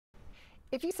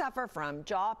If you suffer from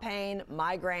jaw pain,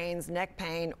 migraines, neck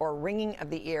pain, or ringing of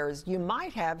the ears, you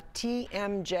might have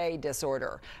TMJ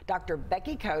disorder. Dr.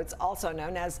 Becky Coates, also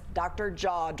known as Dr.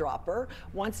 Jaw Dropper,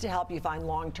 wants to help you find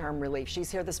long-term relief. She's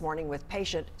here this morning with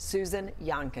patient Susan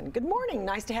Yankin. Good morning.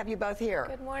 Nice to have you both here.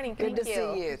 Good morning. Good to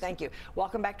see you. Thank you.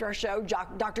 Welcome back to our show,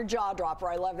 Dr. Jaw Dropper.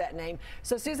 I love that name.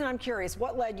 So, Susan, I'm curious,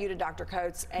 what led you to Dr.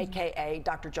 Coates, a.k.a.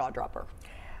 Dr. Jaw Dropper?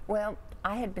 Well,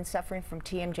 I had been suffering from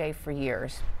TMJ for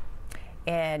years,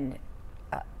 and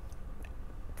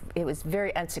it was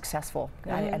very unsuccessful.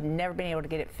 I've never been able to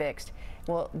get it fixed.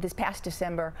 Well, this past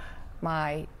December,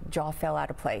 my jaw fell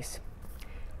out of place.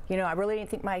 You know, I really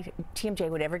didn't think my TMJ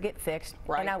would ever get fixed,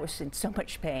 and I was in so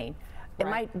much pain.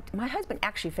 And my husband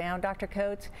actually found Dr.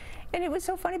 Coates, and it was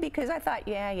so funny because I thought,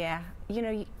 yeah, you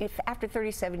know, if after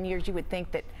 37 years you would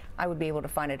think that I would be able to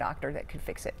find a doctor that could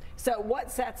fix it. So what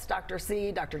sets Dr.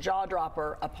 C, Dr. Jaw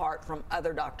Dropper, apart from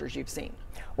other doctors you've seen?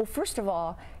 Well, first of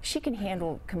all, she can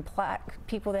handle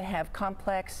people that have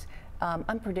complex,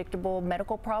 unpredictable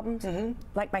medical problems,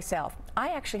 like myself. I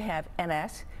actually have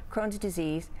MS, Crohn's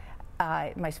disease,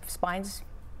 my spine's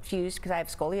fused because I have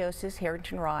scoliosis,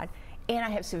 Harrington rod, and I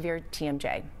have severe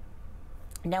TMJ.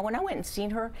 Now, when I went and seen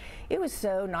her, it was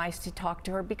so nice to talk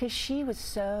to her because she was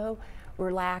so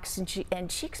relaxed,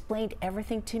 and she explained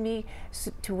everything to me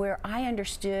to where I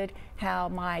understood how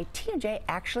my TMJ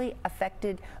actually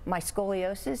affected my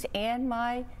scoliosis and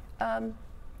my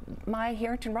my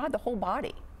Harrington rod, the whole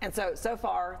body. And so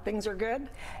far, things are good?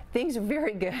 Things are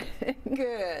very good.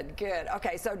 Good.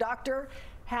 Okay, so doctor,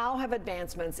 how have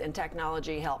advancements in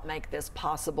technology helped make this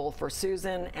possible for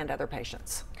Susan and other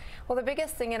patients? Well, the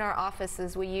biggest thing in our office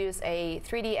is we use a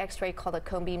 3D x-ray called a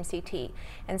cone beam CT.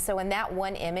 And so in that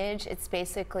one image, it's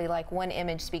basically like one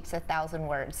image speaks 1,000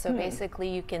 words. So basically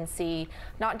you can see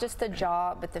not just the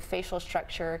jaw, but the facial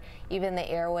structure, even the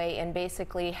airway, and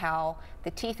basically how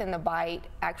the teeth and the bite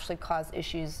actually cause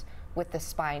issues with the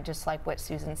spine, just like what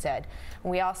Susan said.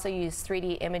 We also use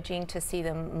 3D imaging to see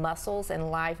the muscles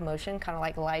in live motion, kind of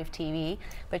like live TV,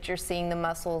 but you're seeing the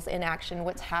muscles in action,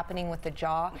 what's happening with the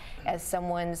jaw as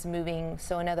someone's moving.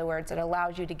 So in other words, it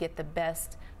allows you to get the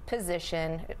best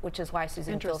position, which is why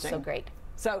Susan feels so great.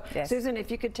 So Susan,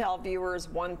 if you could tell viewers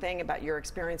one thing about your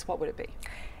experience, what would it be?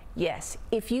 Yes,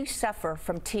 if you suffer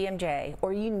from TMJ,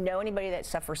 or you know anybody that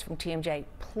suffers from TMJ,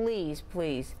 please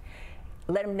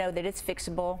let them know that it's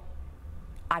fixable.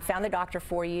 I found the doctor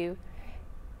for you.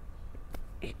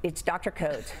 It's Dr.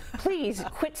 Coates. Please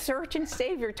quit search and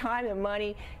save your time and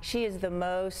money. She is the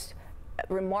most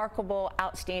remarkable,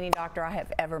 outstanding doctor I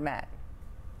have ever met.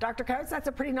 Dr. Coates, that's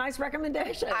a pretty nice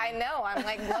recommendation. I know, I'm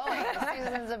like glowing.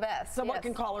 Susan's the best. So what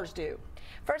can callers do?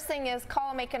 First thing is call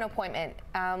and make an appointment.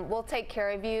 We'll take care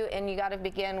of you, and you got to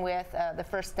begin with the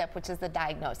first step, which is the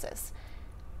diagnosis.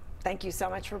 Thank you so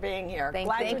much for being here.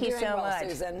 Thank you so much,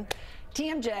 Susan.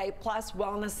 TMJ Plus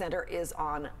Wellness Center is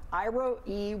on Iro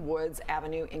E. Woods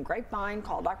Avenue in Grapevine.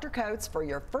 Call Dr. Coates for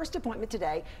your first appointment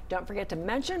today. Don't forget to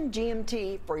mention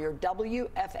GMT for your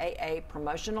WFAA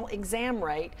promotional exam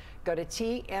rate. Go to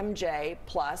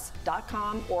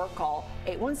tmjplus.com or call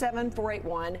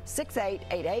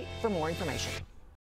 817-481-6888 for more information.